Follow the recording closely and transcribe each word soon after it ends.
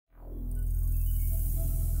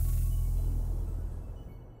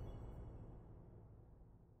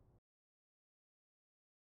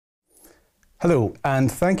Hello,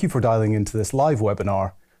 and thank you for dialing into this live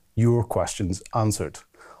webinar, Your Questions Answered.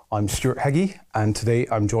 I'm Stuart Heggie, and today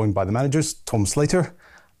I'm joined by the managers, Tom Slater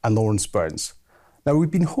and Lawrence Burns. Now,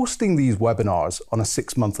 we've been hosting these webinars on a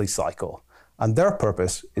 6-monthly cycle, and their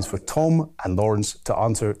purpose is for Tom and Lawrence to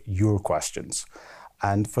answer your questions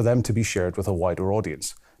and for them to be shared with a wider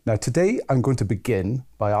audience. Now, today I'm going to begin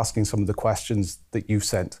by asking some of the questions that you've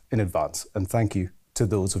sent in advance, and thank you to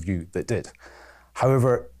those of you that did.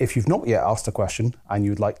 However, if you've not yet asked a question and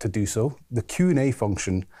you'd like to do so, the Q&A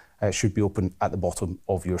function should be open at the bottom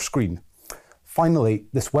of your screen. Finally,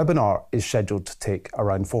 this webinar is scheduled to take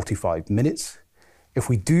around 45 minutes. If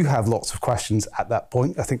we do have lots of questions at that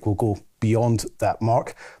point, I think we'll go beyond that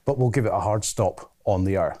mark, but we'll give it a hard stop on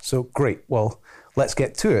the hour. So great, well, let's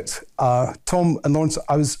get to it. Tom and Lawrence,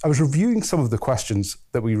 I was reviewing some of the questions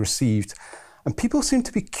that we received, and people seem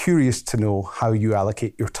to be curious to know how you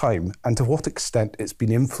allocate your time and to what extent it's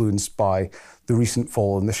been influenced by the recent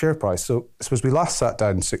fall in the share price. So I suppose we last sat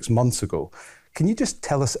down 6 months ago. Can you just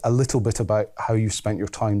tell us a little bit about how you've spent your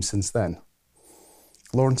time since then?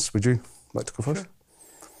 Lawrence, would you like to go first?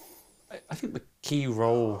 Sure. I think the key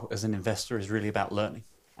role as an investor is really about learning.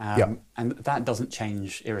 And that doesn't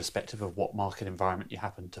change irrespective of what market environment you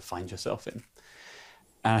happen to find yourself in.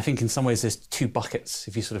 And I think in some ways there's two buckets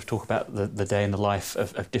if you sort of talk about the day in the life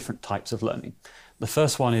of different types of learning. The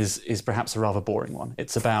first one is perhaps a rather boring one.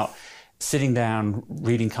 It's about sitting down,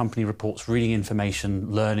 reading company reports, reading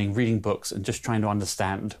information, learning, reading books, and just trying to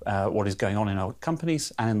understand what is going on in our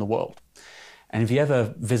companies and in the world. And if you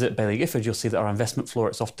ever visit Baillie Gifford, you'll see that our investment floor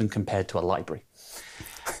is often compared to a library.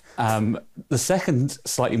 The second,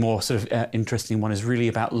 slightly more sort of interesting one is really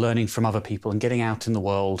about learning from other people and getting out in the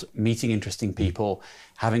world, meeting interesting people,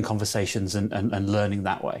 having conversations and learning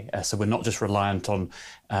that way. So we're not just reliant on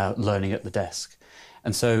learning at the desk.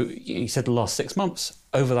 And so you said the last 6 months.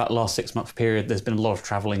 Over that last 6-month period, there's been a lot of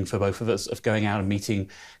traveling for both of us, of going out and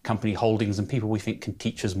meeting company holdings and people we think can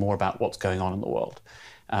teach us more about what's going on in the world.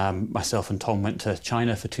 Myself and Tom went to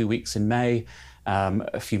China for 2 weeks in May.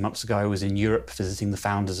 A few months ago, I was in Europe visiting the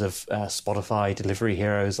founders of Spotify, Delivery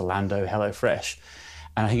Heroes, Orlando, HelloFresh.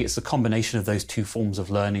 And I think it's the combination of those two forms of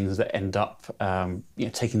learnings that end up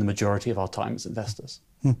taking the majority of our time as investors.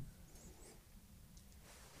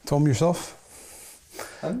 Tom, yourself?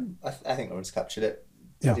 I think Lawrence captured it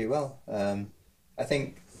pretty well. I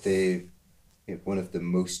think one of the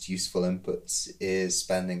most useful inputs is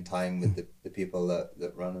spending time with the people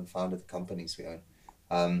that run and founded the companies we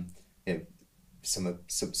own. Some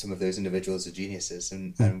of those individuals are geniuses,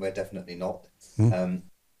 and we're definitely not.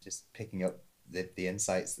 Just picking up the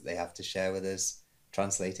insights that they have to share with us,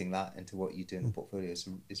 translating that into what you do in the portfolio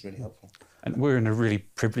is really helpful. And we're in a really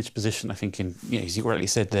privileged position, I think, in, as you rightly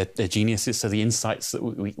said, they're geniuses, so the insights that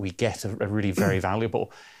we get are really very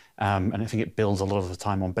valuable. And I think it builds a lot of the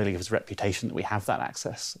time on Baillie Gifford's reputation that we have that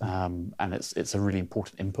access, and it's a really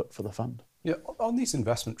important input for the fund. Yeah, on these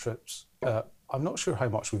investment trips, I'm not sure how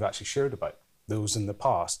much we've actually shared about those in the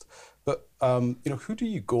past, but who do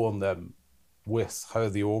you go on them with? How are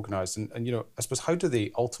they organised? And I suppose, how do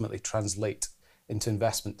they ultimately translate into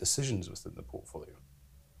investment decisions within the portfolio?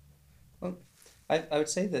 Well, I would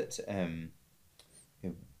say that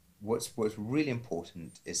what's really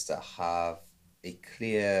important is to have a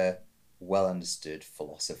clear, well understood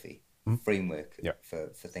philosophy, framework for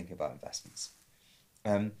thinking about investments.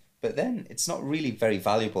 But then it's not really very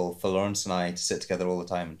valuable for Lawrence and I to sit together all the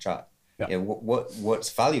time and chat. Yeah.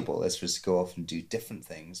 What's valuable is for us to go off and do different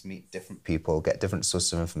things, meet different people, get different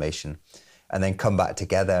sources of information, and then come back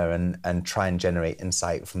together and try and generate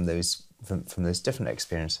insight from those different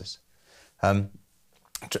experiences.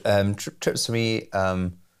 Trips for me,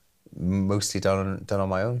 mostly done on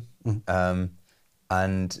my own,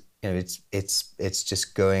 and it's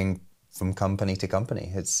just going from company to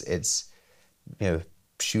company. It's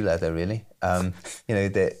shoe leather really. I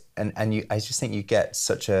just think you get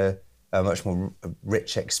such a much more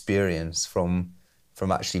rich experience from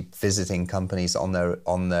actually visiting companies on their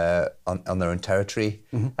own territory,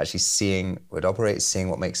 actually seeing what operates, seeing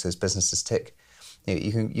what makes those businesses tick.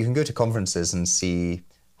 You can go to conferences and see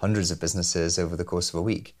hundreds of businesses over the course of a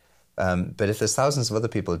week, but if there's thousands of other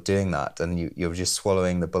people doing that and you're just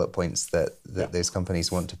swallowing the bullet points that those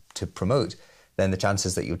companies want to promote, then the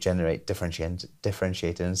chances that you'll generate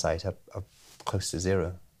differentiated insight are close to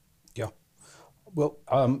zero. Yeah. Well,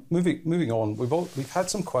 moving on, we've had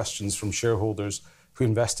some questions from shareholders who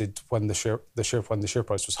invested when the share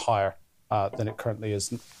price was higher than it currently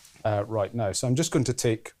is right now. So I'm just going to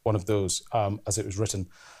take one of those as it was written.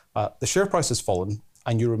 The share price has fallen,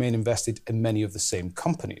 and you remain invested in many of the same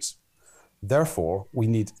companies. Therefore, we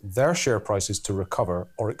need their share prices to recover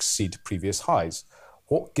or exceed previous highs.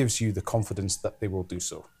 What gives you the confidence that they will do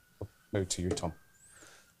so? Now to you, Tom.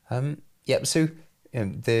 Yeah. So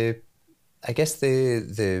I guess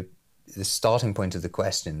the starting point of the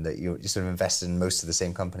question, that you're sort of invested in most of the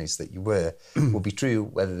same companies that you were, will be true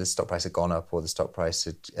whether the stock price had gone up or the stock price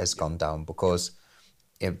has gone down, because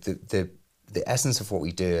the essence of what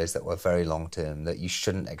we do is that we're very long term, that you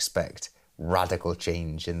shouldn't expect radical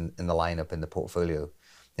change in the lineup in the portfolio.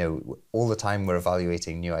 All the time we're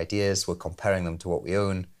evaluating new ideas, we're comparing them to what we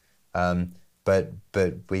own, but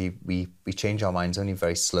we change our minds only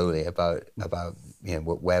very slowly about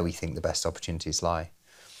where we think the best opportunities lie.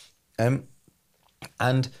 I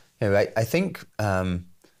think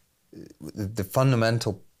the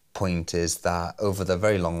fundamental point is that over the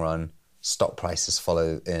very long run, stock prices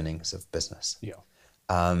follow earnings of business. Yeah.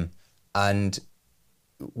 And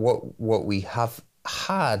what we have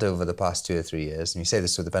had over the past 2 or 3 years, and you say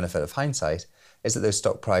this with the benefit of hindsight, is that those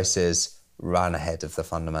stock prices ran ahead of the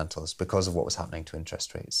fundamentals because of what was happening to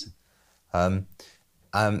interest rates.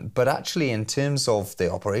 But actually, in terms of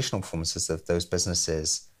the operational performances of those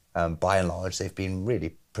businesses, by and large, they've been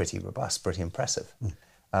really pretty robust, pretty impressive.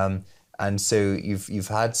 And so you've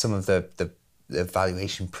had some of the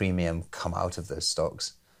valuation premium come out of those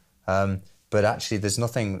stocks. But actually, there's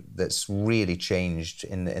nothing that's really changed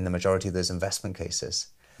in the majority of those investment cases.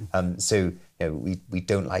 So we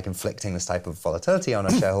don't like inflicting this type of volatility on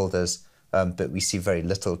our shareholders, but we see very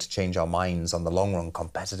little to change our minds on the long-run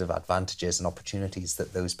competitive advantages and opportunities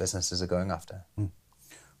that those businesses are going after.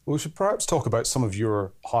 Well, we should perhaps talk about some of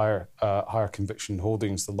your higher conviction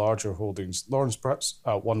holdings, the larger holdings. Lawrence, perhaps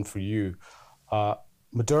one for you.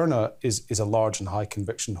 Moderna is a large and high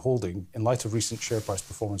conviction holding. In light of recent share price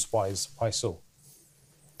performance, why so?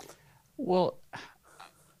 Well,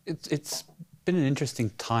 it's been an interesting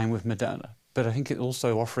time with Moderna, but I think it's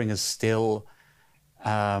also offering us still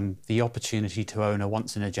the opportunity to own a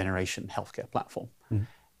once-in-a-generation healthcare platform.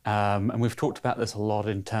 And we've talked about this a lot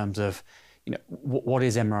in terms of, what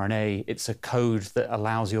is mRNA? It's a code that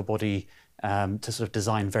allows your body to sort of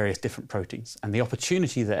design various different proteins. And the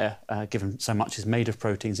opportunity there, given so much is made of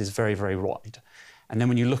proteins, is very, very wide. And then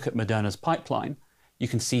when you look at Moderna's pipeline, you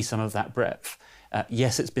can see some of that breadth.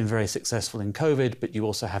 Yes, it's been very successful in COVID, but you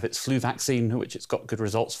also have its flu vaccine, which it's got good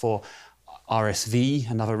results for. RSV,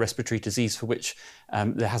 another respiratory disease for which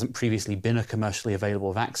there hasn't previously been a commercially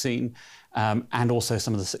available vaccine, and also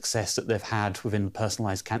some of the success that they've had within the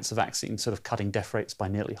personalized cancer vaccine, sort of cutting death rates by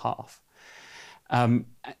nearly half. And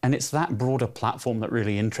it's that broader platform that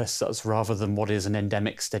really interests us, rather than what is an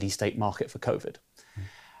endemic steady state market for COVID.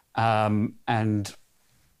 And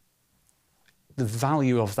the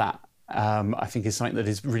value of that, I think, is something that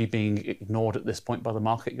is really being ignored at this point by the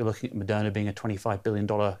market. You're looking at Moderna being a $25 billion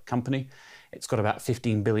company. It's got about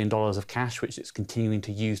 $15 billion of cash, which it's continuing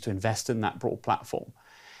to use to invest in that broad platform.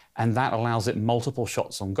 And that allows it multiple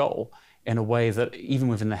shots on goal in a way that, even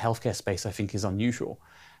within the healthcare space, I think is unusual.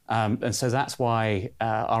 And so that's why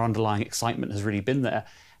our underlying excitement has really been there.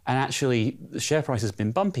 And actually, the share price has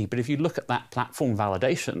been bumpy. But if you look at that platform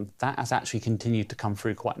validation, that has actually continued to come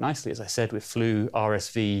through quite nicely, as I said, with flu,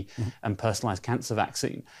 RSV, and personalized cancer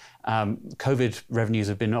vaccine. COVID revenues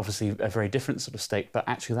have been obviously a very different sort of state, but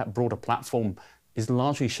actually that broader platform is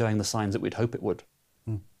largely showing the signs that we'd hope it would.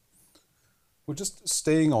 We're just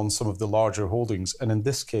staying on some of the larger holdings, and in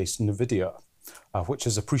this case, NVIDIA, which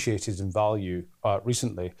has appreciated in value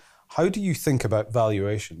recently. How do you think about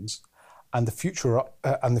valuations and the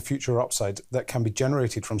future upside that can be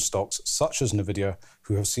generated from stocks such as NVIDIA,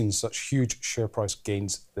 who have seen such huge share price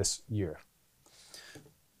gains this year?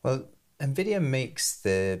 Well, NVIDIA makes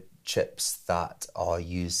the chips that are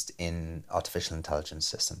used in artificial intelligence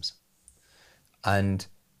systems. And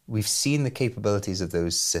we've seen the capabilities of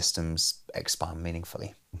those systems expand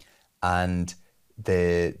meaningfully. And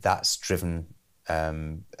that's driven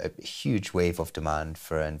a huge wave of demand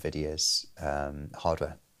for NVIDIA's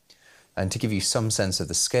hardware. And to give you some sense of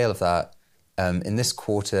the scale of that, in this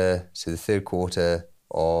quarter, so the third quarter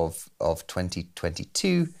of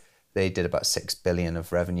 2022, they did about $6 billion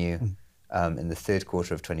of revenue. In the third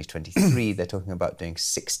quarter of 2023, they're talking about doing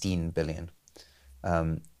 $16 billion.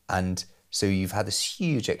 And so you've had this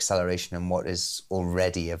huge acceleration in what is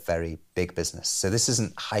already a very big business. So this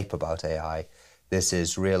isn't hype about AI. This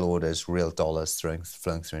is real orders, real dollars flowing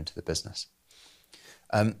through into the business.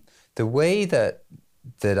 The way that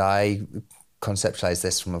I conceptualize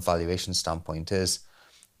this from a valuation standpoint is,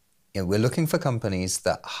 we're looking for companies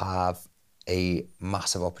that have a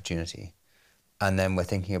massive opportunity, and then we're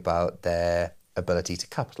thinking about their ability to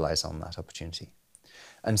capitalize on that opportunity.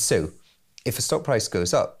 And so if a stock price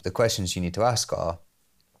goes up, the questions you need to ask are,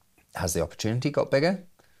 has the opportunity got bigger?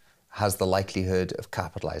 Has the likelihood of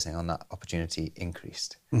capitalizing on that opportunity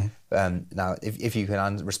increased? Now, if you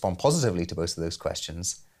can respond positively to both of those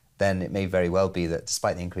questions, then it may very well be that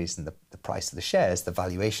despite the increase in the price of the shares, the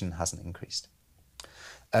valuation hasn't increased.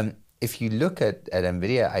 If you look at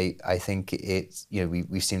NVIDIA, I think it's,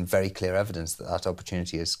 we've seen very clear evidence that that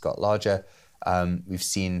opportunity has got larger. We've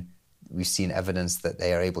seen evidence that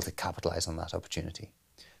they are able to capitalize on that opportunity.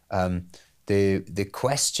 The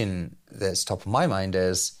question that's top of my mind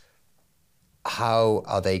is, how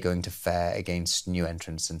are they going to fare against new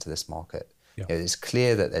entrants into this market? Yeah. It's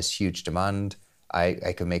clear that there's huge demand.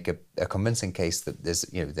 I can make a convincing case that there's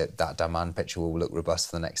that demand picture will look robust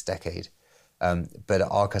for the next decade. But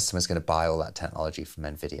are customers going to buy all that technology from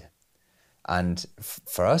NVIDIA? And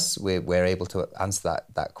for us, we're able to answer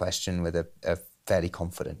that question with a fairly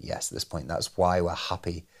confident yes at this point. That's why we're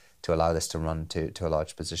happy to allow this to run to a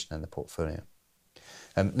large position in the portfolio.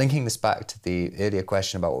 Linking this back to the earlier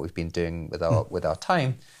question about what we've been doing with our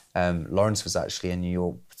time, Lawrence was actually in New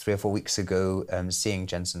York 3 or 4 weeks ago, seeing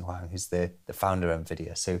Jensen Huang, who's the founder of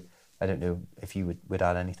NVIDIA. So I don't know if you would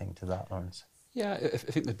add anything to that, Lawrence. Yeah, I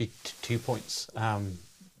think there'd be 2 points.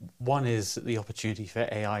 One is that the opportunity for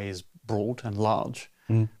AI is broad and large,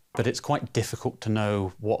 but it's quite difficult to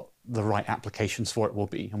know what the right applications for it will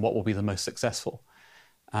be and what will be the most successful.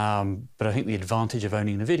 But I think the advantage of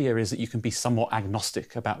owning NVIDIA is that you can be somewhat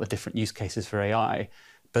agnostic about the different use cases for AI.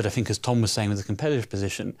 But I think, as Tom was saying, with the competitive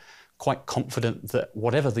position, quite confident that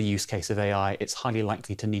whatever the use case of AI, it's highly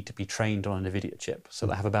likely to need to be trained on an NVIDIA chip. So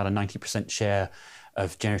they have about a 90% share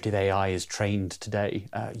of generative AI is trained today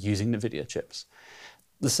using NVIDIA chips.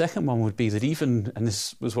 The second one would be that even, and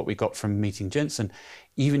this was what we got from meeting Jensen,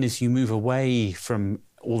 even as you move away from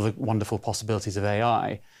all the wonderful possibilities of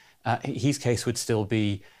AI, his case would still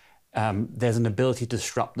be there's an ability to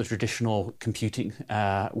disrupt the traditional computing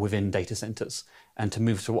within data centers and to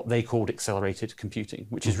move to what they called accelerated computing,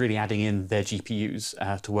 which is really adding in their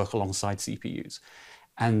GPUs to work alongside CPUs.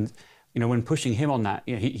 And when pushing him on that,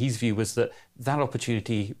 his view was that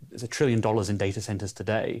opportunity is $1 trillion in data centers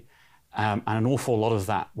today, and an awful lot of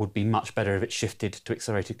that would be much better if it shifted to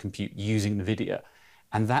accelerated compute using NVIDIA.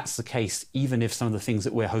 And that's the case, even if some of the things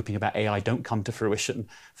that we're hoping about AI don't come to fruition.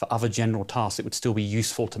 For other general tasks, it would still be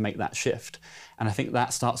useful to make that shift. And I think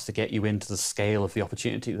that starts to get you into the scale of the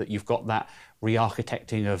opportunity, that you've got that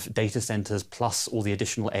re-architecting of data centers plus all the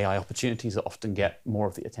additional AI opportunities that often get more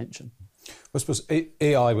of the attention. I suppose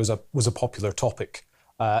AI was a popular topic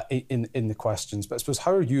in the questions, but I suppose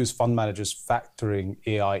how are you as fund managers factoring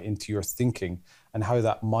AI into your thinking and how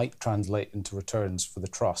that might translate into returns for the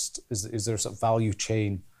trust? Is there a sort of value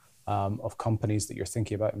chain of companies that you're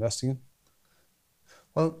thinking about investing in?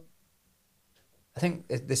 Well, I think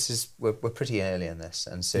we're pretty early in this,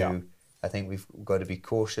 and so I think we've got to be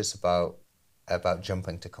cautious about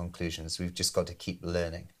jumping to conclusions. We've just got to keep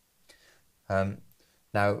learning.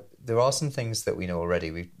 Now, there are some things that we know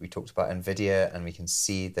already. We talked about NVIDIA, and we can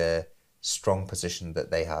see the strong position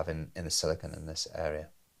that they have in the silicon in this area.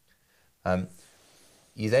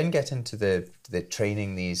 You then get into the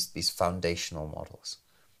training these foundational models.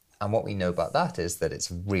 And what we know about that is that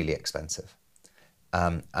it's really expensive.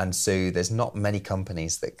 And so there's not many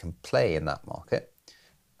companies that can play in that market,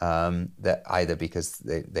 that either because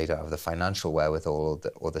they don't have the financial wherewithal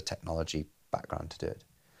or the technology background to do it.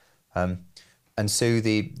 And so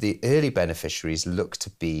the early beneficiaries look to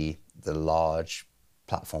be the large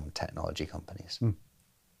platform technology companies.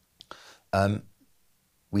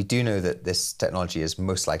 We do know that this technology is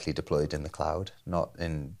most likely deployed in the cloud, not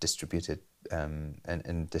in distributed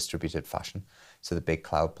fashion. So the big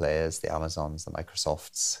cloud players, the Amazons, the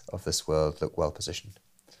Microsofts of this world look well positioned.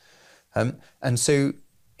 And so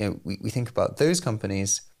we think about those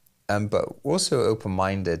companies, but also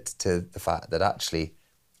open-minded to the fact that actually,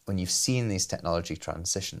 when you've seen these technology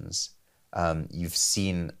transitions, you've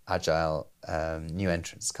seen agile new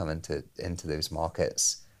entrants come into those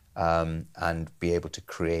markets and be able to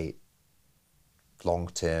create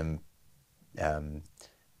long-term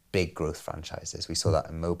big growth franchises. We saw that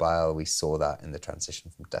in mobile. We saw that in the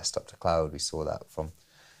transition from desktop to cloud. We saw that from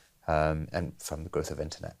the growth of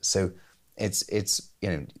internet. So it's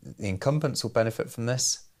the incumbents will benefit from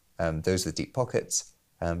this. Those are the deep pockets.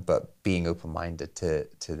 But being open-minded to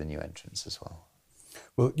the new entrants as well.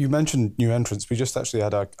 Well, you mentioned new entrants. We just actually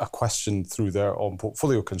had a question through there on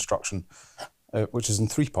portfolio construction, which is in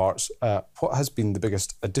 3 parts. What has been the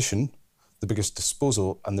biggest addition, the biggest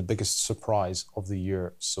disposal, and the biggest surprise of the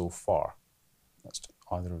year so far? That's to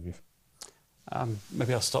either of you.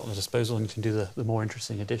 Maybe I'll start on the disposal and you can do the more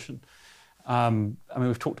interesting addition. I mean,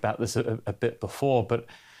 we've talked about this a bit before, but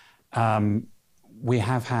we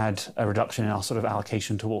have had a reduction in our sort of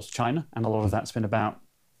allocation towards China, and a lot of that's been about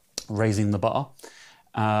raising the bar.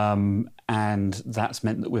 And that's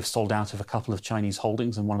meant that we've sold out of a couple of Chinese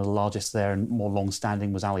holdings, and one of the largest there and more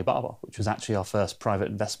long-standing was Alibaba, which was actually our first private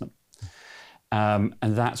investment. And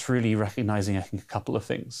that's really recognizing, I think, a couple of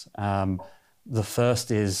things. The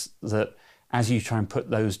first is that as you try and put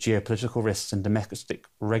those geopolitical risks and domestic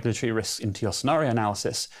regulatory risks into your scenario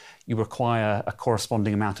analysis, you require a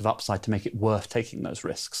corresponding amount of upside to make it worth taking those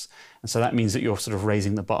risks. And so that means that you're sort of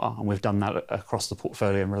raising the bar, and we've done that across the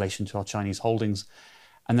portfolio in relation to our Chinese holdings.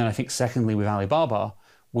 And then I think secondly, with Alibaba,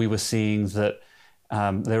 we were seeing that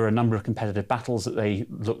there were a number of competitive battles that they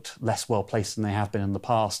looked less well placed than they have been in the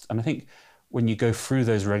past. And I think when you go through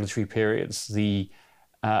those regulatory periods, the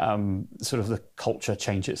sort of the culture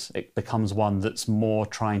changes. It becomes one that's more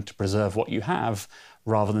trying to preserve what you have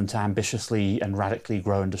rather than to ambitiously and radically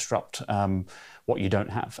grow and disrupt what you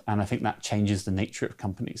don't have. And I think that changes the nature of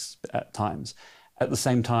companies at times. At the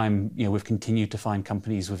same time, we've continued to find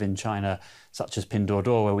companies within China, such as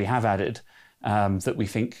Pinduoduo, where we have added that we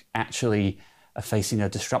think actually are facing a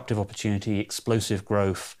disruptive opportunity, explosive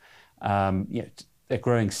growth. They're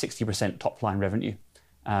growing 60% top line revenue.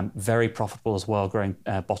 Very profitable as well, growing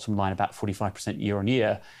bottom line about 45% year on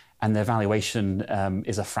year. And their valuation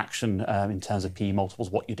is a fraction in terms of PE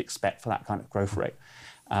multiples, what you'd expect for that kind of growth rate.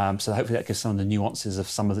 So hopefully that gives some of the nuances of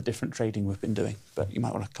some of the different trading we've been doing. But you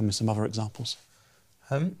might want to come with some other examples.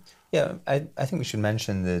 I think we should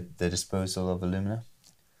mention the disposal of Illumina,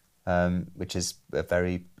 which is a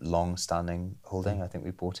very long-standing holding. I think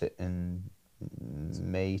we bought it in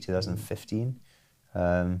May 2015.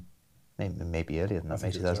 Maybe earlier than that,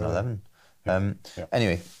 May 2011.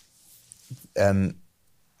 Anyway,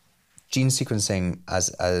 gene sequencing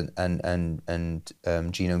and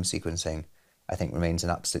genome sequencing, I think, remains an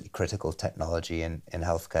absolutely critical technology in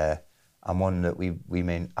healthcare, and one that we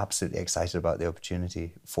remain absolutely excited about the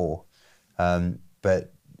opportunity for.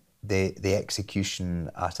 But the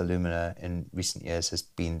execution at Illumina in recent years has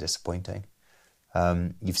been disappointing.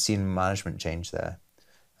 You've seen management change there,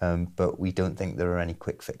 but we don't think there are any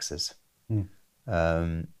quick fixes.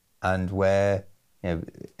 And where,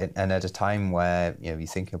 and at a time where you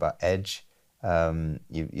think about edge,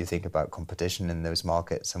 you think about competition in those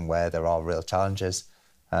markets and where there are real challenges.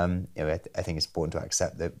 I think it's important to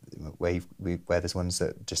accept that where there's ones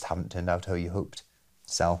that just haven't turned out how you hoped,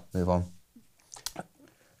 sell, move on.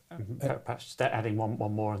 Perhaps just adding one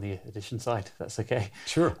more on the addition side, if that's okay.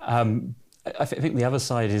 Sure. I think the other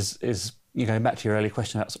side is going back to your earlier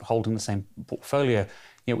question about sort of holding the same portfolio.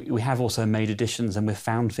 We have also made additions, and we've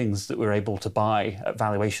found things that we're able to buy at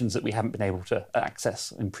valuations that we haven't been able to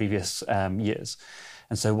access in previous years.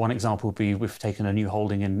 And so one example would be we've taken a new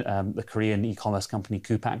holding in the Korean e-commerce company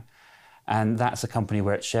Coupang. And that's a company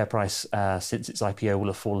where its share price since its IPO will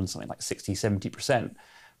have fallen something like 60, 70%.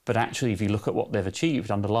 But actually, if you look at what they've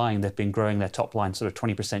achieved underlying, they've been growing their top line sort of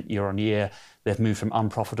 20% year on year. They've moved from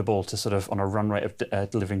unprofitable to sort of on a run rate of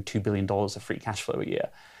delivering $2 billion of free cash flow a year.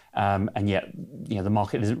 And yet, the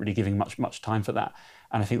market isn't really giving much time for that.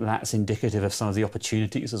 And I think that's indicative of some of the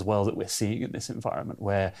opportunities as well that we're seeing in this environment,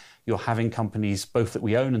 where you're having companies, both that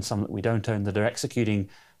we own and some that we don't own, that are executing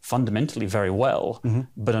fundamentally very well,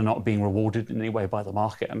 but are not being rewarded in any way by the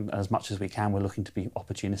market. And as much as we can, we're looking to be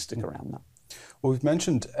opportunistic around that. Well, we've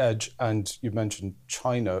mentioned Edge and you've mentioned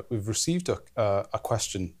China. We've received a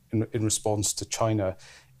question in response to China.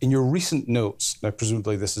 In your recent notes, now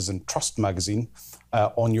presumably this is in Trust magazine,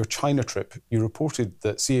 on your China trip, you reported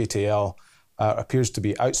that CATL appears to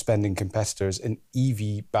be outspending competitors in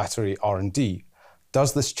EV battery R&D.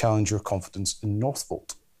 Does this challenge your confidence in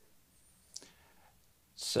Northvolt?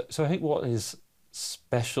 So I think what is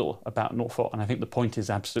special about Northvolt, and I think the point is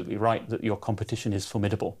absolutely right, that your competition is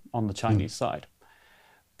formidable on the Chinese side.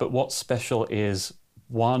 But what's special is,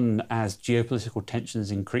 one, as geopolitical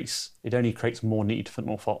tensions increase, it only creates more need for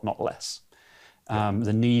Northvolt, not less.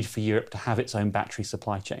 The need for Europe to have its own battery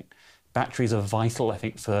supply chain. Batteries are vital, I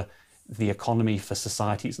think, for the economy, for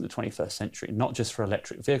societies in the 21st century, not just for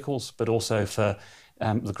electric vehicles, but also for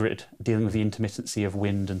the grid, dealing with the intermittency of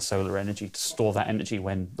wind and solar energy, to store that energy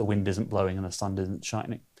when the wind isn't blowing and the sun isn't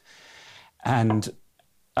shining. And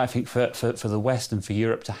I think for the West and for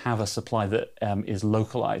Europe to have a supply that is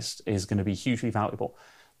localized is going to be hugely valuable.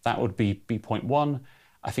 That would be point one.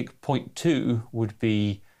 I think point two would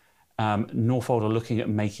be Northvolt are looking at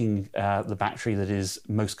making the battery that is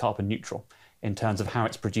most carbon neutral in terms of how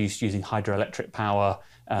it's produced using hydroelectric power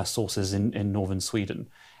sources in northern Sweden.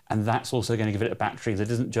 And that's also going to give it a battery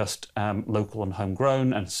that isn't just local and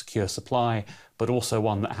homegrown and secure supply, but also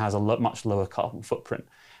one that has a much lower carbon footprint.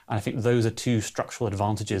 And I think those are two structural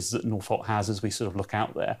advantages that Northvolt has as we sort of look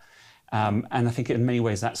out there. And I think in many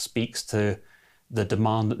ways that speaks to the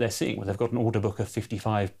demand that they're seeing, where they've got an order book of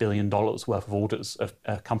 $55 billion worth of orders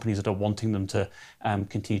of companies that are wanting them to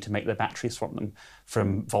continue to make their batteries from them,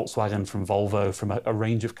 from Volkswagen, from Volvo, from a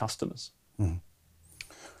range of customers. Mm.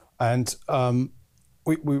 And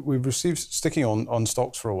we've received, sticking on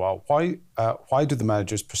stocks for a while, why do the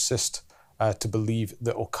managers persist to believe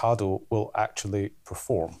that Ocado will actually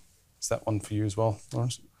perform? Is that one for you as well,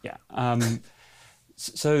 Lawrence? Yeah.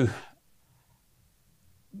 So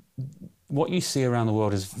what you see around the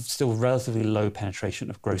world is still relatively low penetration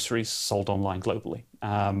of groceries sold online globally,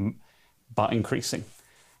 but increasing.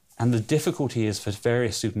 And the difficulty is for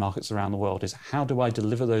various supermarkets around the world is, how do I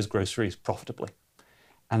deliver those groceries profitably?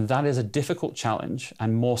 And that is a difficult challenge,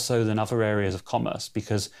 and more so than other areas of commerce,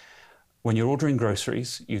 because when you're ordering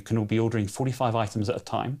groceries, you can be ordering 45 items at a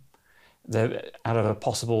time. They're out of a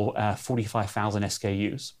possible 45,000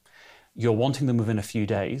 SKUs. You're wanting them within a few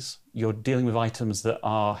days. You're dealing with items that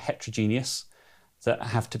are heterogeneous, that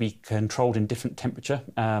have to be controlled in different temperature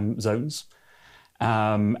zones,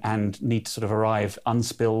 and need to sort of arrive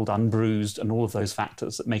unspilled, unbruised, and all of those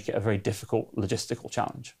factors that make it a very difficult logistical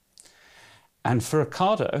challenge. And for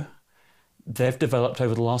Ocado, they've developed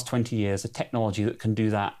over the last 20 years a technology that can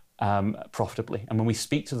do that profitably. And when we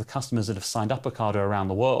speak to the customers that have signed up Ocado around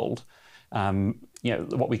the world,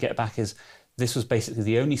 what we get back is, this was basically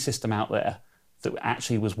the only system out there that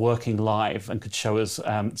actually was working live and could show us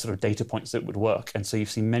sort of data points that would work. And so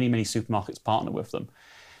you've seen many, many supermarkets partner with them.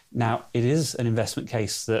 Now, it is an investment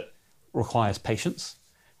case that requires patience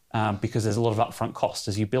because there's a lot of upfront costs.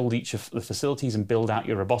 As you build each of the facilities and build out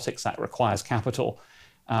your robotics, that requires capital.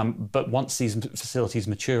 But once these facilities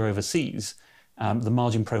mature overseas, the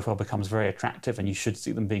margin profile becomes very attractive, and you should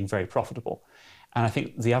see them being very profitable. And I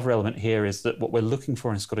think the other element here is that what we're looking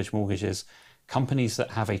for in Scottish Mortgage is companies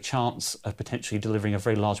that have a chance of potentially delivering a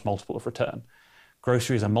very large multiple of return.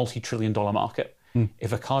 Grocery is a multi-trillion-dollar market.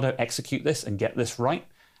 If Ocado execute this and get this right,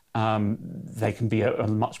 they can be a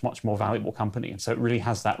much, much more valuable company. And so it really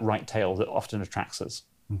has that right tail that often attracts us.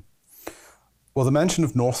 Well, the mention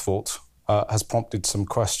of Northvolt has prompted some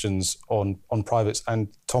questions on privates, and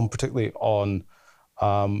Tom, particularly on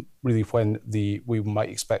really when we might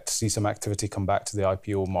expect to see some activity come back to the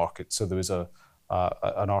IPO market. So there was an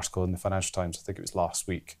article in the Financial Times, I think it was last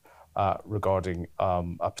week, regarding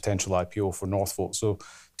a potential IPO for Northvolt. So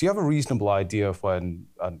do you have a reasonable idea of when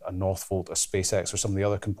a Northvolt, a SpaceX, or some of the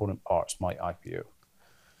other component parts might IPO?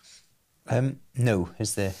 No,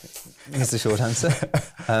 is the short answer.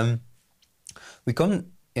 We've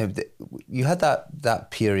gone. You had that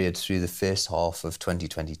period through the first half of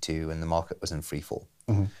 2022 when the market was in free fall,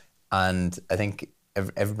 and I think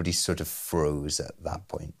everybody sort of froze at that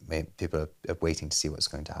point. People are waiting to see what's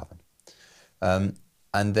going to happen.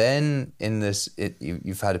 And then in this,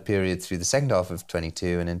 you've had a period through the second half of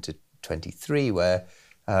 22 and into 23 where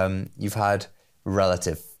you've had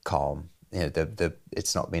relative calm.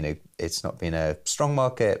 It's not been a strong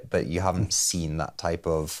market, but you haven't seen that type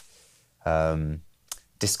of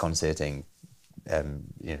disconcerting,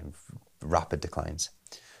 rapid declines.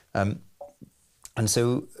 And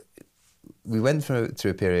so we went through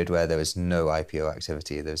a period where there was no IPO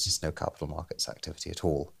activity. There was just no capital markets activity at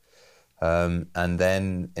all. And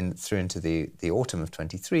then through into the autumn of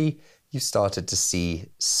 23, you started to see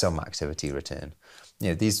some activity return.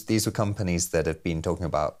 These were companies that have been talking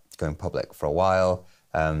about going public for a while.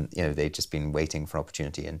 They've just been waiting for an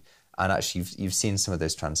opportunity, and actually you've seen some of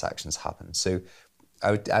those transactions happen. So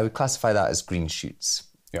I would classify that as green shoots.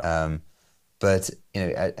 Yeah. But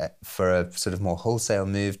for a sort of more wholesale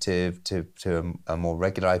move to a more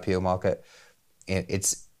regular IPO market,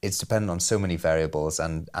 it's dependent on so many variables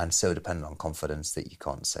and so dependent on confidence that you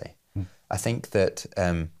can't say. I think that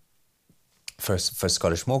for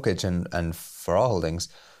Scottish Mortgage and for our holdings,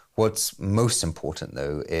 what's most important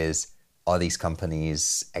though is, are these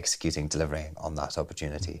companies executing, delivering on that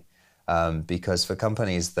opportunity? Because for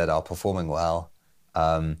companies that are performing well,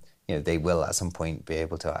 they will at some point be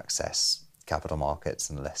able to access capital markets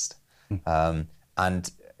and list.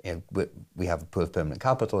 And we have a pool of permanent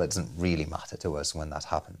capital. It doesn't really matter to us when that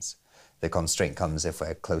happens. The constraint comes if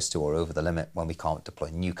we're close to or over the limit, when we can't deploy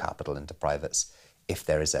new capital into privates, if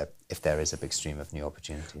there is a big stream of new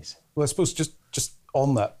opportunities. Well, I suppose just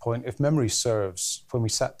on that point, if memory serves, when we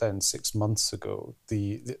sat down 6 months ago,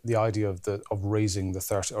 the idea of raising the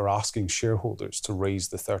 30, or asking shareholders to raise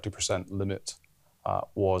the 30% limit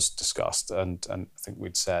was discussed, and I think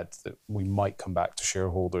we'd said that we might come back to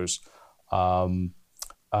shareholders,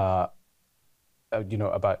 about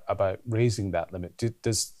raising that limit.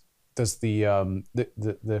 Does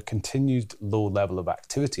the continued low level of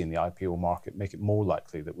activity in the IPO market make it more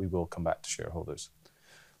likely that we will come back to shareholders?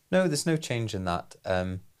 No, there's no change in that.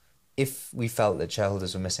 If we felt that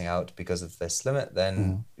shareholders were missing out because of this limit,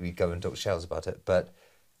 then we go and talk to shareholders about it. But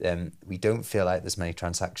we don't feel like there's many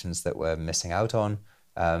transactions that we're missing out on.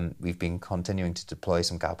 We've been continuing to deploy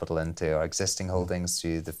some capital into our existing holdings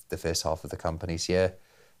through the first half of the company's year.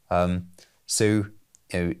 So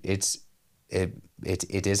it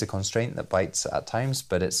is a constraint that bites at times,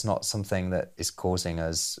 but it's not something that is causing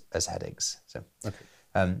us headaches. So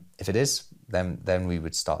if it is, then we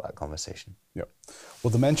would start that conversation. Yeah.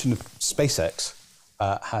 Well, the mention of SpaceX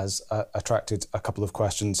has attracted a couple of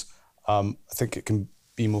questions. I think it can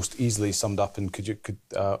be most easily summed up. And could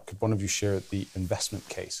one of you share the investment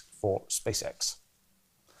case for SpaceX?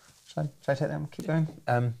 Should I take that and keep going?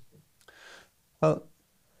 Well,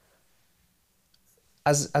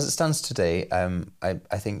 as it stands today,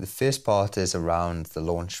 I think the first part is around the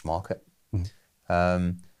launch market,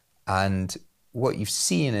 and what you've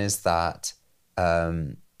seen is that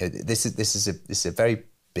this is a very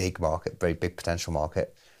big market, very big potential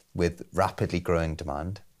market with rapidly growing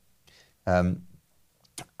demand, and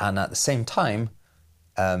at the same time,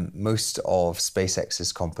 most of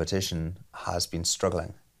SpaceX's competition has been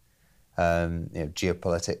struggling.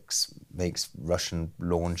 Geopolitics makes Russian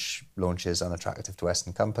launches unattractive to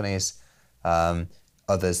Western companies.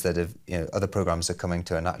 Others that have, other programs are coming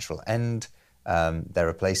to a natural end. Their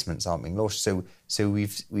replacements aren't being launched. So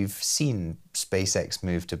we've seen SpaceX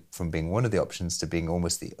move from being one of the options to being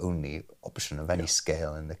almost the only option of any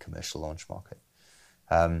scale in the commercial launch market.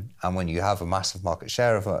 And when you have a massive market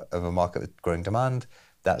share of a market with growing demand,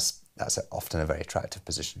 that's often a very attractive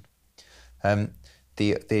position.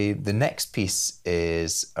 The next piece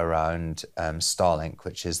is around Starlink,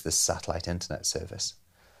 which is the satellite internet service.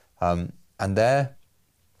 And they're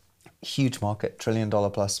huge market, $1 trillion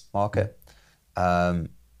plus market.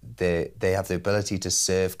 They have the ability to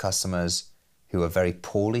serve customers who are very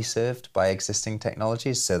poorly served by existing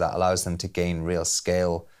technologies. So that allows them to gain real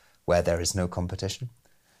scale where there is no competition.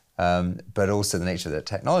 But also the nature of the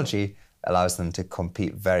technology allows them to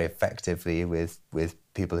compete very effectively with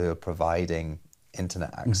people who are providing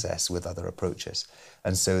internet access with other approaches.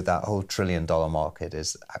 And so that whole $1 trillion market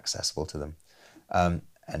is accessible to them. And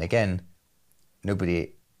again,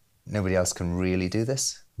 nobody else can really do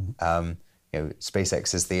this.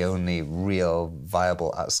 SpaceX is the only real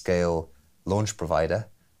viable at-scale launch provider,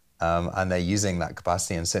 and they're using that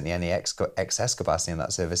capacity and certainly any excess capacity in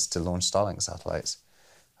that service to launch Starlink satellites.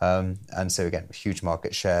 And so again, huge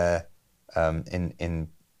market share in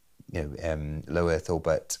low Earth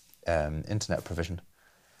orbit internet provision.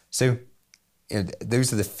 So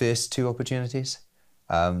those are the first two opportunities,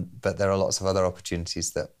 but there are lots of other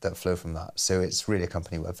opportunities that flow from that. So it's really a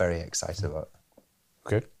company we're very excited about.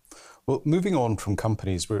 Okay. Well, moving on from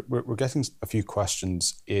companies, we're getting a few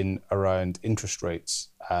questions in around interest rates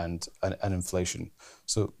and inflation.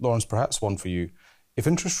 So Lawrence, perhaps one for you. If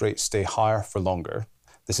interest rates stay higher for longer,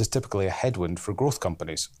 this is typically a headwind for growth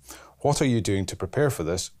companies. What are you doing to prepare for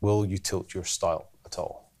this? Will you tilt your style at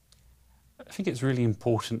all? I think it's really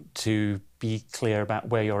important to be clear about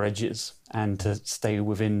where your edge is and to stay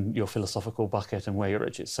within your philosophical bucket and where your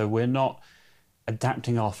edge is. So we're not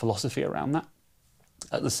adapting our philosophy around that.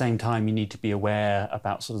 At the same time, you need to be aware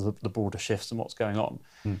about sort of the broader shifts and what's going on.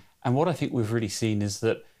 And what I think we've really seen is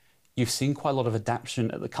that you've seen quite a lot of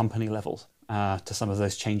adaptation at the company level to some of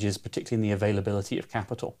those changes, particularly in the availability of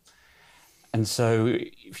capital. And so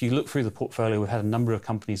if you look through the portfolio, we've had a number of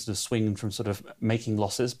companies that have swung from sort of making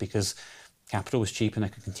losses because capital was cheap and they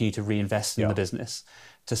could continue to reinvest in the business,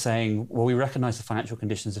 to saying, well, we recognise the financial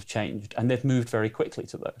conditions have changed, and they've moved very quickly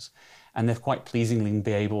to those. And they've quite pleasingly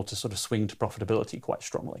been able to sort of swing to profitability quite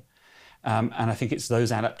strongly. And I think it's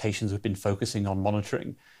those adaptations we've been focusing on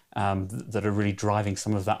monitoring that are really driving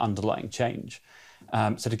some of that underlying change.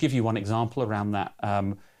 So to give you one example around that,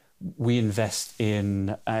 we invest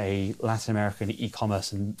in a Latin American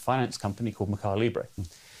e-commerce and finance company called Mercado Libre.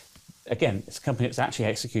 Again, it's a company that's actually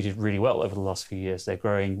executed really well over the last few years. They're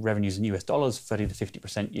growing revenues in US dollars, 30 to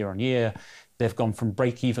 50% year on year. They've gone from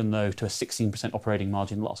break even, though, to a 16% operating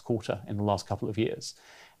margin last quarter in the last couple of years.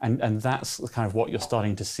 And that's kind of what you're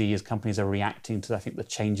starting to see as companies are reacting to, I think, the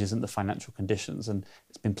changes in the financial conditions. And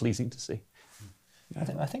it's been pleasing to see.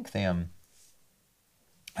 I think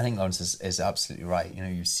Lawrence is absolutely right.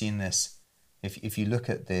 You've seen this. If you look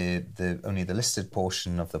at the only the listed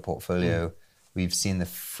portion of the portfolio, we've seen the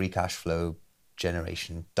free cash flow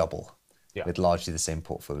generation double, with largely the same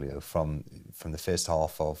portfolio from the first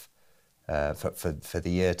half of for the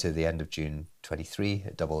year to the end of June 23,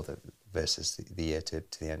 it doubled versus the year to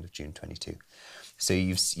the end of June 22. So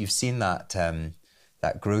you've seen that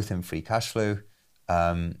that growth in free cash flow,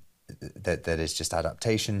 that is just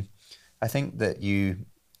adaptation. I think that you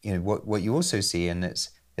know what you also see, and it's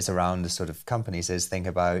around the sort of companies, is think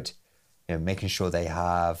about making sure they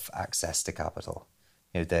have access to capital.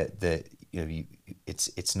 It's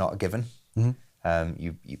not a given. Mm-hmm.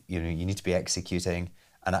 You need to be executing,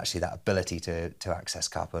 and actually that ability to access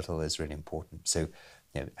capital is really important. So,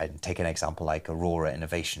 and take an example like Aurora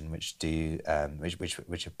Innovation, which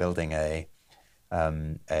are building a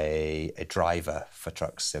driver for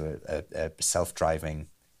trucks, so a self-driving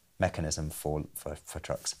mechanism for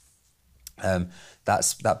trucks.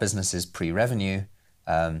 That business is pre-revenue,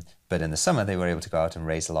 but in the summer they were able to go out and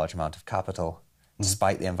raise a large amount of capital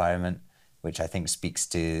despite the environment, which I think speaks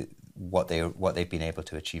to what they've been able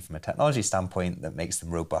to achieve from a technology standpoint that makes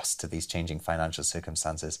them robust to these changing financial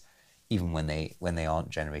circumstances, even when they aren't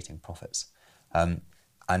generating profits. And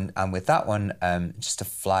with that one, just to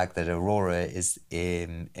flag that Aurora is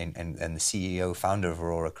and the CEO founder of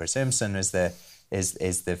Aurora, Chris Urmson,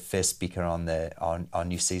 is the first speaker on our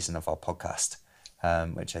new season of our podcast.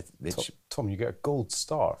 Tom, you get a gold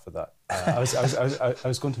star for that. I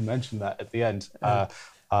was going to mention that at the end.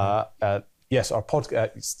 Yes, our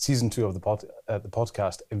season 2 of the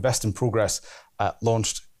podcast, Invest in Progress,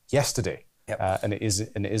 launched yesterday. Yep. And it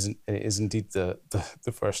is indeed the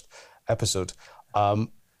first episode.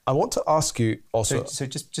 I want to ask you also. So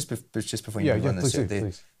just before you move on,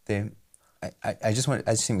 please. I just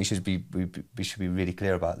think we should be really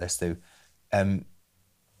clear about this, though.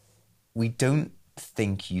 We don't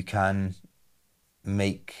think you can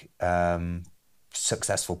make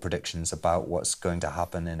successful predictions about what's going to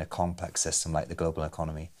happen in a complex system like the global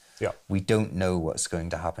economy. Yeah. We don't know what's going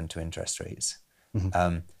to happen to interest rates.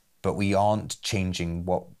 Mm-hmm. But we aren't changing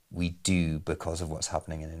what we do because of what's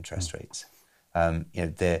happening in interest rates.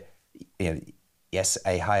 Yes,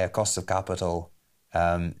 a higher cost of capital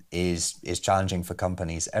is challenging for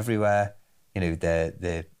companies everywhere. I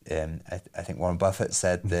think Warren Buffett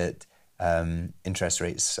said that interest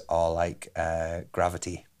rates are like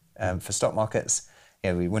gravity for stock markets.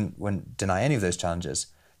 We wouldn't deny any of those challenges,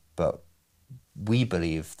 but we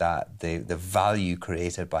believe that the value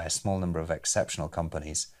created by a small number of exceptional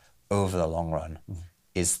companies over the long run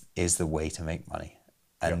is the way to make money.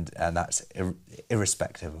 And that's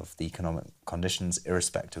irrespective of the economic conditions,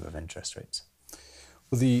 irrespective of interest rates.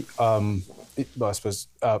 Well, I suppose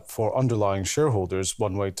for underlying shareholders,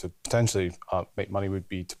 one way to potentially make money would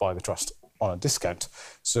be to buy the trust on a discount.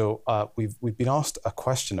 So we've been asked a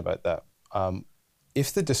question about that.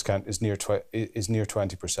 If the discount is near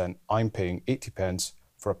 20%, I'm paying 80 pence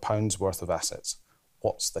for £1 worth of assets.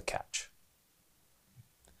 What's the catch?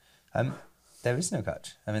 There is no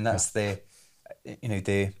catch. I mean, that's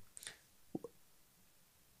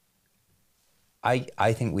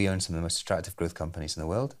I think we own some of the most attractive growth companies in the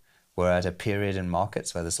world. We're at a period in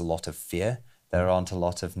markets where there's a lot of fear. There aren't a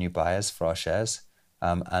lot of new buyers for our shares,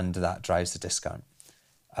 and that drives the discount.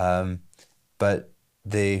 But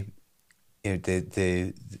it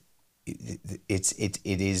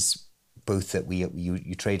is both that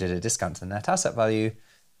you trade at a discount to the net asset value.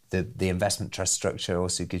 The investment trust structure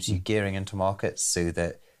also gives you gearing into markets, so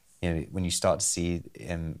that when you start to see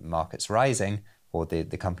markets rising, or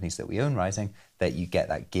the companies that we own rising, that you get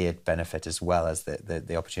that geared benefit as well as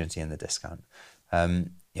the opportunity in the discount.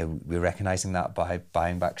 We're recognizing that by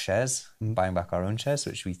buying back shares, buying back our own shares,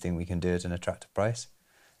 which we think we can do at an attractive price.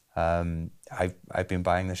 I've been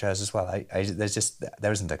buying the shares as well.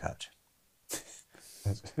 There isn't a catch.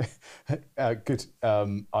 Good.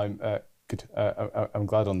 I'm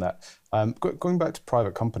glad on that. Going back to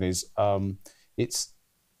private companies, it's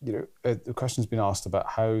the question's been asked about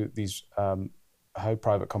how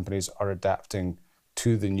private companies are adapting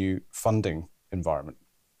to the new funding environment.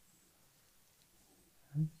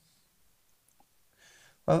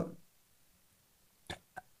 Well,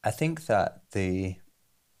 I think that the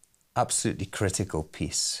absolutely critical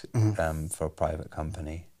piece for a private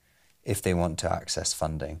company, if they want to access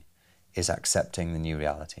funding, is accepting the new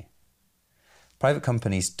reality. Private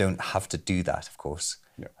companies don't have to do that, of course.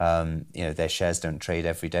 Yeah. Their shares don't trade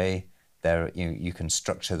every day. You can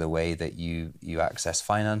structure the way that you access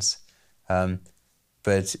finance.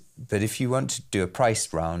 But if you want to do a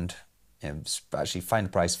price round, actually find a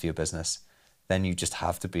price for your business, then you just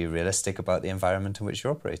have to be realistic about the environment in which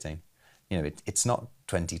you're operating. It's not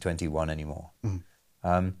 2021 anymore.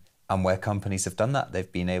 And where companies have done that,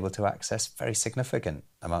 they've been able to access very significant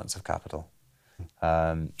amounts of capital.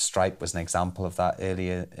 Stripe was an example of that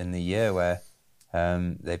earlier in the year, where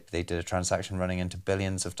they did a transaction running into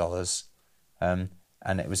billions of dollars, and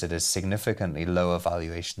it was at a significantly lower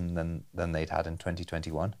valuation than they'd had in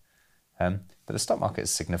 2021. But the stock market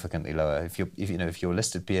is significantly lower. If your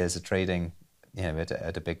listed peers are trading,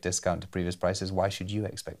 at a big discount to previous prices, why should you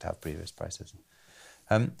expect to have previous prices?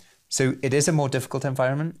 So it is a more difficult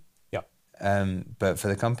environment. Yeah. But for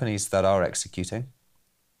the companies that are executing,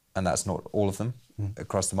 and that's not all of them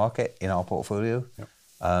across the market in our portfolio,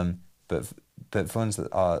 but for ones that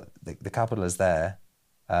are, the capital is there,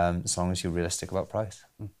 as long as you're realistic about price.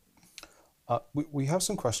 We have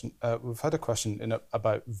some question. We've had a question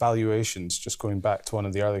about valuations, just going back to one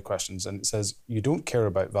of the earlier questions, and it says, you don't care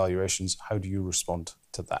about valuations. How do you respond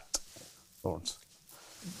to that, Lawrence?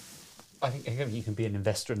 I think you can be an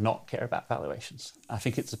investor and not care about valuations. I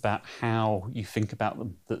think it's about how you think about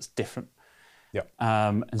them that's different. Yeah.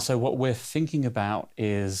 And so what we're thinking about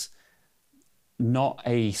is not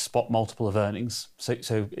a spot multiple of earnings. So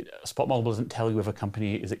a spot multiple doesn't tell you if a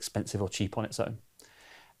company is expensive or cheap on its own.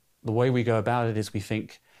 The way we go about it is we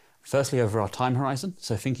think, firstly, over our time horizon.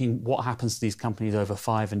 So thinking what happens to these companies over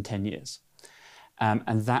 5 and 10 years.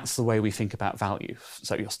 And that's the way we think about value.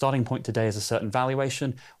 So your starting point today is a certain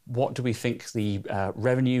valuation. What do we think the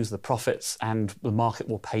revenues, the profits, and the market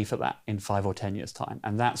will pay for that in 5 or 10 years' time?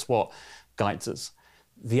 And that's what guides us.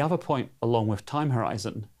 The other point, along with time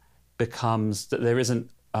horizon, becomes that there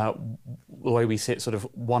isn't, the way we see it, sort of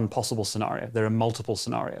one possible scenario. There are multiple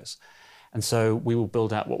scenarios. And so we will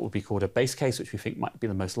build out what would be called a base case, which we think might be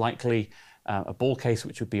the most likely, a bull case,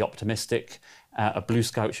 which would be optimistic, a blue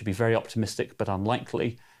sky, which would be very optimistic but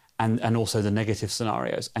unlikely, and also the negative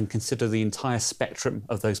scenarios, and consider the entire spectrum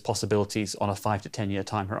of those possibilities on a 5 to 10 year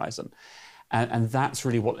time horizon. And that's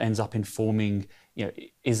really what ends up informing,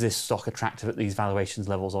 is this stock attractive at these valuations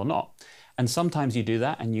levels or not? And sometimes you do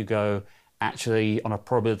that and you go, actually, on a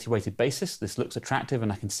probability weighted basis, this looks attractive,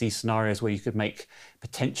 and I can see scenarios where you could make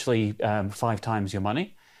potentially 5 times your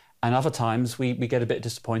money. And other times we get a bit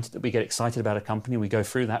disappointed that we get excited about a company, we go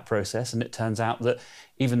through that process, and it turns out that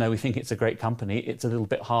even though we think it's a great company, it's a little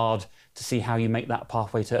bit hard to see how you make that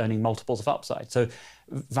pathway to earning multiples of upside. So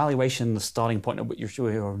valuation, the starting point at which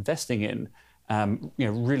you're investing in,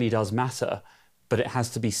 really does matter, but it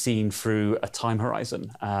has to be seen through a time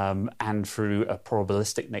horizon and through a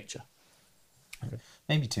probabilistic nature.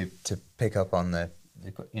 Maybe to pick up on the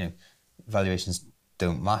valuations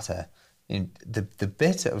don't matter. The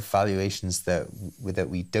bit of valuations that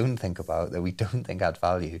we don't think about, that we don't think add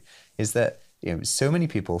value, is that so many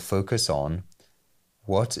people focus on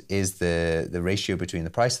what is the ratio between the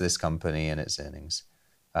price of this company and its earnings,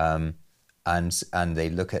 and they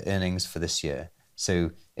look at earnings for this year.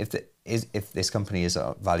 So if this company is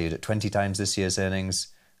valued at 20 times this year's earnings,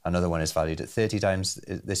 another one is valued at 30 times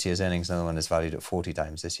this year's earnings, another one is valued at 40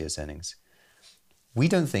 times this year's earnings. We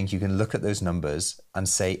don't think you can look at those numbers and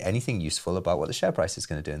say anything useful about what the share price is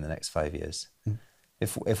going to do in the next 5 years.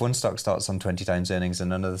 If one stock starts on 20 times earnings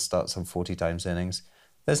and another starts on 40 times earnings,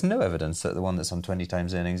 there's no evidence that the one that's on 20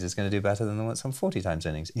 times earnings is going to do better than the one that's on 40 times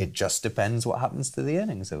earnings. It just depends what happens to the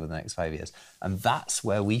earnings over the next 5 years. And that's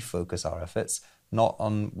where we focus our efforts, not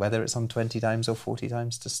on whether it's on 20 times or 40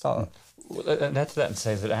 times to start. Well, and add to that and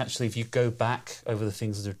say that actually if you go back over the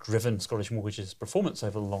things that have driven Scottish Mortgage's performance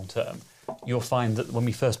over the long term, you'll find that when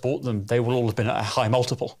we first bought them, they will all have been at a high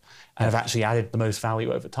multiple and have actually added the most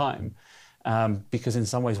value over time. Because in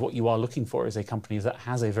some ways what you are looking for is a company that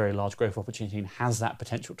has a very large growth opportunity and has that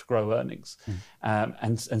potential to grow earnings.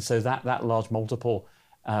 And so that large multiple,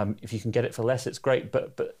 if you can get it for less, it's great,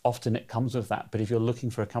 but often it comes with that. But if you're looking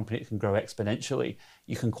for a company that can grow exponentially,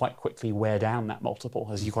 you can quite quickly wear down that multiple,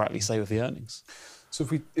 as you rightly say, with the earnings. So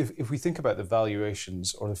if we think about the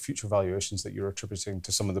valuations or the future valuations that you're attributing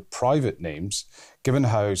to some of the private names, given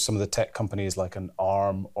how some of the tech companies like an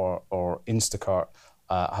ARM or Instacart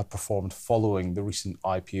have performed following the recent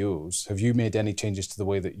IPOs, have you made any changes to the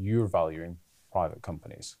way that you're valuing private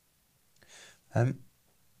companies?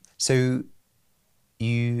 So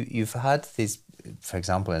you've had these, for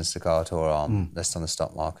example, Instacart or ARM list on the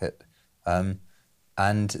stock market,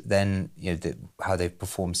 and then how they've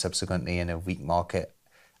performed subsequently in a weak market.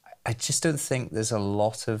 I just don't think there's a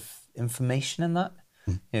lot of information in that.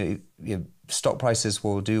 Stock prices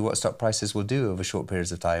will do what stock prices will do over short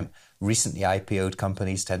periods of time. Recently IPO'd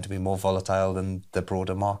companies tend to be more volatile than the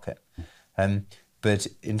broader market. But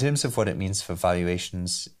in terms of what it means for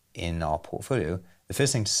valuations in our portfolio, the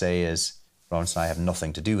first thing to say is Lawrence and I have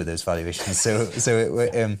nothing to do with those valuations.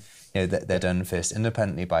 They're done first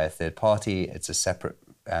independently by a third party. It's a separate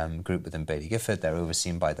group within Baillie Gifford. They're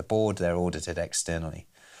overseen by the board. They're audited externally.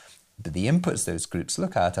 the inputs those groups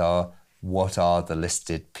look at are, what are the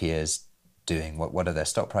listed peers doing? What are their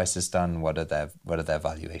stock prices done? What are their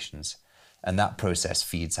valuations? And that process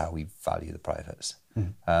feeds how we value the privates.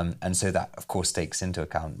 And so that, of course, takes into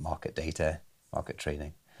account market data, market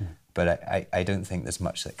trading. But I don't think there's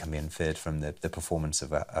much that can be inferred from the performance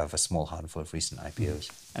of a small handful of recent IPOs.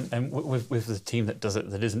 And with the team that does it,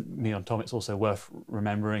 that isn't me on Tom, it's also worth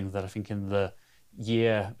remembering that I think in the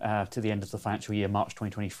year to the end of the financial year, March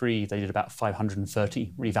 2023, they did about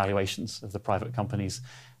 530 revaluations of the private companies.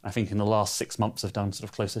 I think in the last 6 months have done sort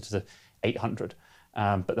of closer to the 800.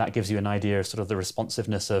 But that gives you an idea of sort of the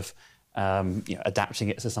responsiveness of adapting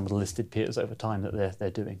it to some of the listed peers over time that they're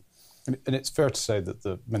doing. And it's fair to say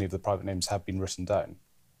that many of the private names have been written down,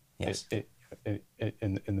 yes,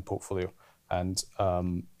 in the portfolio, and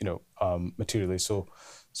materially. So.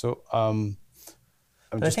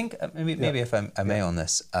 But I think maybe if I may on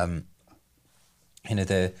this, I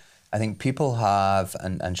think people have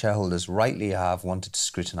and shareholders rightly have wanted to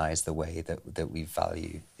scrutinise the way that we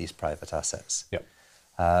value these private assets. Yeah.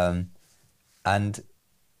 And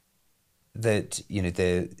that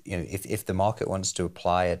if the market wants to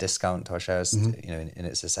apply a discount to our shares, in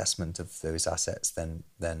its assessment of those assets, then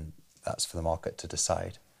that's for the market to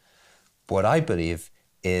decide. But what I believe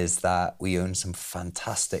is that we own some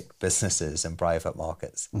fantastic businesses in private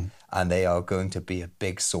markets, and they are going to be a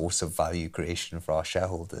big source of value creation for our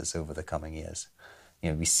shareholders over the coming years.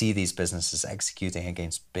 We see these businesses executing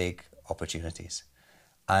against big opportunities,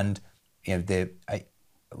 and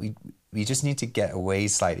we just need to get away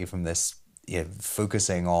slightly from this,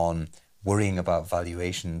 focusing on worrying about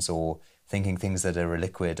valuations or thinking things that are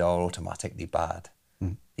illiquid are automatically bad.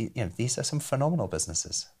 These are some phenomenal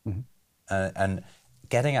businesses, and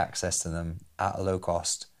getting access to them at a low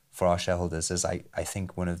cost for our shareholders is, I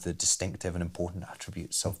think, one of the distinctive and important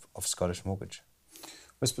attributes of Scottish Mortgage.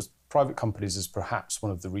 I suppose private companies is perhaps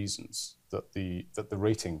one of the reasons that the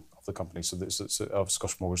rating of the company, of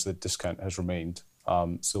Scottish Mortgage, the discount has remained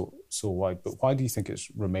so wide. But why do you think it's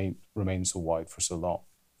remained so wide for so long?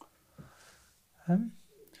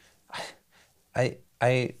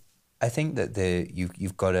 I think that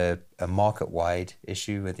you've got a market-wide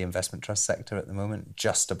issue with the investment trust sector at the moment.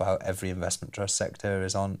 Just about every investment trust sector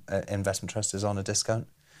is on a discount.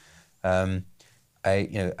 I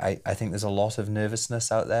think there's a lot of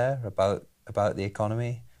nervousness out there about the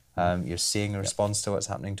economy. You're seeing a response to what's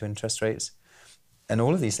happening to interest rates, and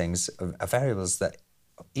all of these things are variables that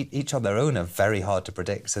each on their own are very hard to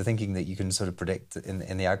predict. So thinking that you can sort of predict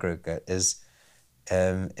in the aggregate is,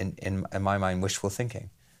 in my mind, wishful thinking.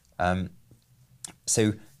 I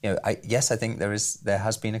think there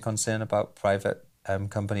has been a concern about private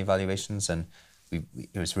company valuations, and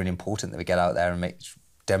it's really important that we get out there and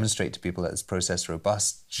demonstrate to people that this process is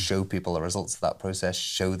robust, show people the results of that process,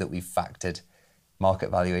 show that we've factored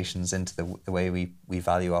market valuations into the way we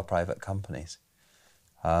value our private companies.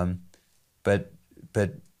 But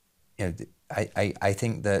I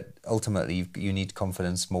think that ultimately you need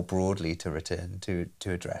confidence more broadly to return to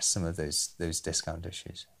address some of those discount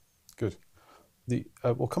issues. Good.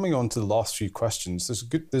 Coming on to the last few questions,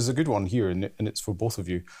 there's a good one here, and it's for both of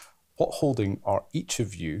you. What holding are each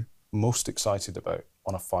of you most excited about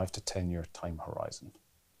on a 5 to 10 year time horizon?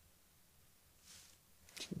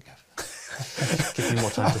 Give me more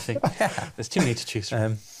time to think. There's too many to choose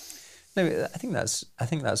from. No, I think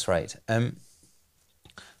that's right.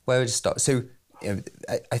 Where would you start? So,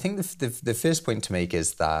 I think the first point to make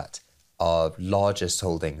is that our largest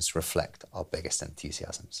holdings reflect our biggest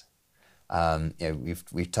enthusiasms.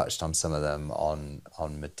 We've touched on some of them on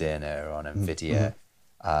Moderna, on NVIDIA,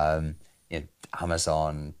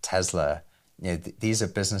 Amazon, Tesla. These are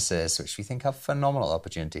businesses which we think have phenomenal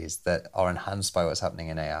opportunities that are enhanced by what's happening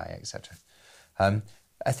in AI, etc.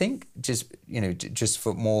 I think just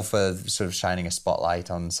for sort of shining a spotlight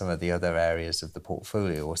on some of the other areas of the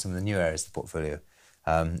portfolio, or some of the new areas of the portfolio,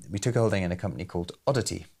 we took a holding in a company called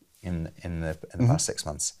Oddity in the past 6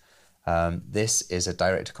 months. This is a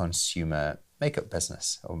direct-to-consumer makeup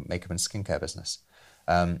business, or makeup and skincare business.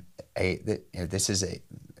 This is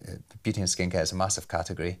beauty and skincare is a massive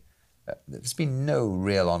category. There's been no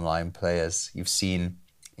real online players. You've seen,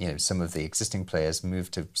 some of the existing players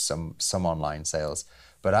move to some online sales,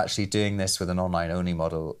 but actually doing this with an online-only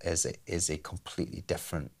model is a completely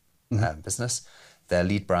different business. Their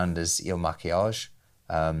lead brand is Il Maquillage,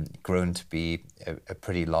 grown to be a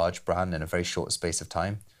pretty large brand in a very short space of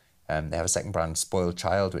time. They have a second brand, Spoiled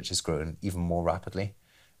Child, which has grown even more rapidly.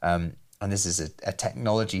 And this is a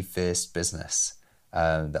technology-first business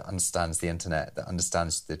that understands the internet, that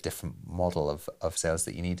understands the different model of sales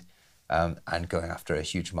that you need. and going after a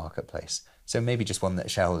huge marketplace. So maybe just one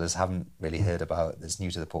that shareholders haven't really heard about, that's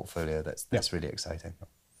new to the portfolio, that's really exciting.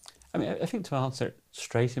 I mean, I think to answer it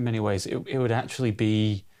straight in many ways, it would actually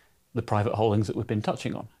be the private holdings that we've been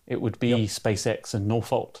touching on. It would be SpaceX and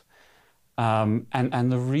Northvolt.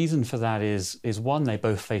 And the reason for that is one, they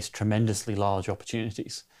both face tremendously large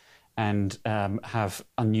opportunities and have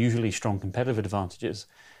unusually strong competitive advantages.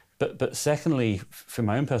 But secondly, for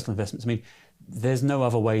my own personal investments, I mean, there's no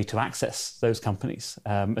other way to access those companies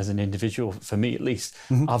as an individual, for me at least,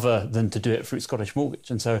 other than to do it through Scottish Mortgage.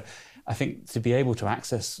 And so I think to be able to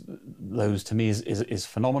access those, to me, is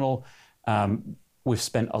phenomenal. We've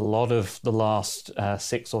spent a lot of the last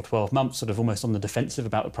 6 or 12 months sort of almost on the defensive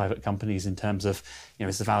about the private companies in terms of,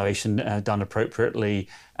 is the valuation done appropriately?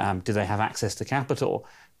 Do they have access to capital?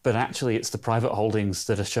 But actually, it's the private holdings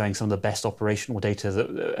that are showing some of the best operational data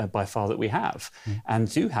that by far that we have,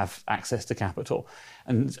 and do have access to capital.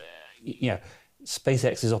 And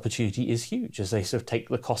SpaceX's opportunity is huge as they sort of take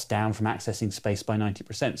the cost down from accessing space by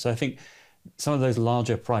 90%. So I think some of those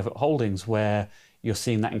larger private holdings where you're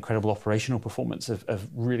seeing that incredible operational performance of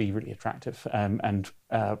really, really attractive and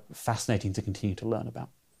fascinating to continue to learn about.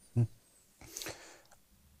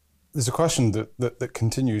 There's a question that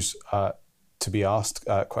continues to be asked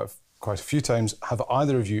quite a few times. Have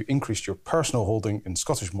either of you increased your personal holding in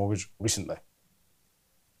Scottish Mortgage recently?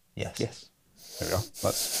 Yes. There we go.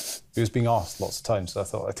 It was being asked lots of times, so I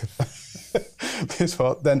thought I could.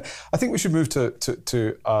 So then I think we should move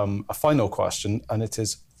to a final question, and it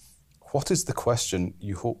is, what is the question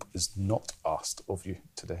you hope is not asked of you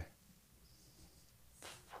today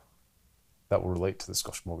that will relate to the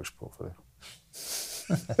Scottish Mortgage portfolio?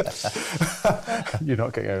 You're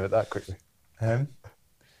not getting out of it that quickly.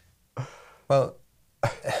 Well,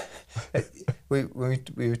 we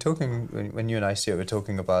were talking when you and I, Stuart, were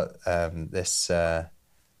talking about this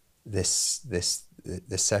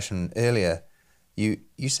session earlier. You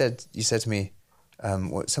said to me,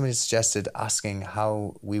 somebody suggested asking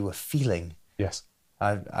how we were feeling. Yes,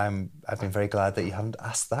 I've been very glad that you haven't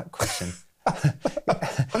asked that question.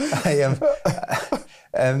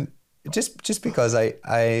 Just because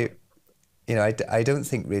I don't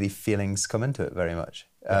think really feelings come into it very much.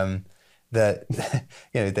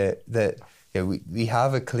 We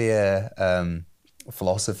have a clear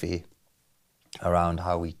philosophy around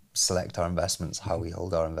how we select our investments, how we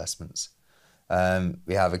hold our investments.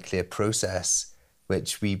 We have a clear process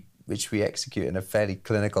which we execute in a fairly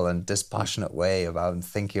clinical and dispassionate way about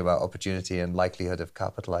thinking about opportunity and likelihood of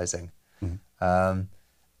capitalizing.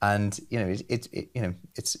 And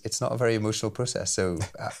it's not a very emotional process. So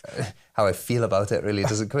how I feel about it really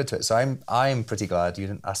doesn't come into it. So I'm pretty glad you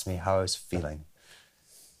didn't ask me how I was feeling.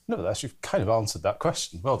 No, you've kind of answered that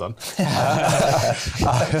question. Well done. I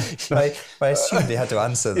assumed they had to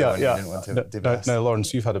answer that. You didn't want to. No,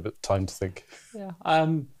 Lawrence, you've had a bit of time to think. Yeah.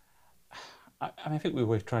 I think we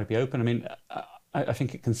were trying to be open. I mean, I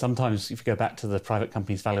think it can sometimes, if you go back to the private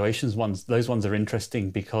companies valuations ones, those ones are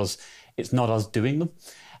interesting because it's not us doing them.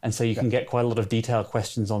 And so you can get quite a lot of detailed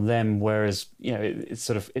questions on them, whereas, it's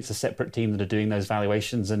a separate team that are doing those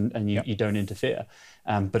valuations and you don't interfere.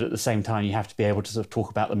 But at the same time, you have to be able to sort of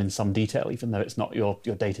talk about them in some detail, even though it's not your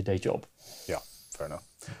day-to-day job. Yeah, fair enough.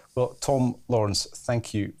 Well, Tom, Lawrence,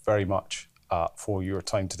 thank you very much for your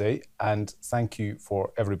time today. And thank you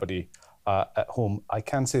for everybody at home. I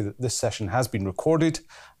can say that this session has been recorded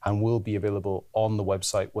and will be available on the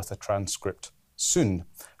website with a transcript soon.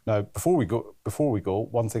 Now, before we go,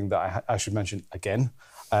 one thing that I should mention again,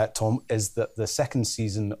 Tom, is that the second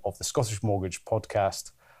season of the Scottish Mortgage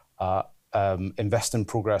podcast, Invest in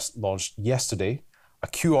Progress, launched yesterday. A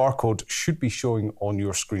QR code should be showing on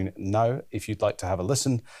your screen now if you'd like to have a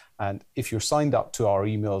listen. And if you're signed up to our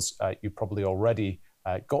emails, you probably already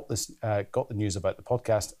got the news about the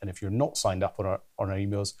podcast. And if you're not signed up on our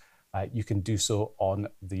emails, you can do so on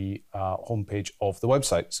the homepage of the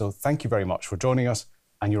website. So thank you very much for joining us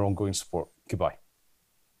and your ongoing support. Goodbye.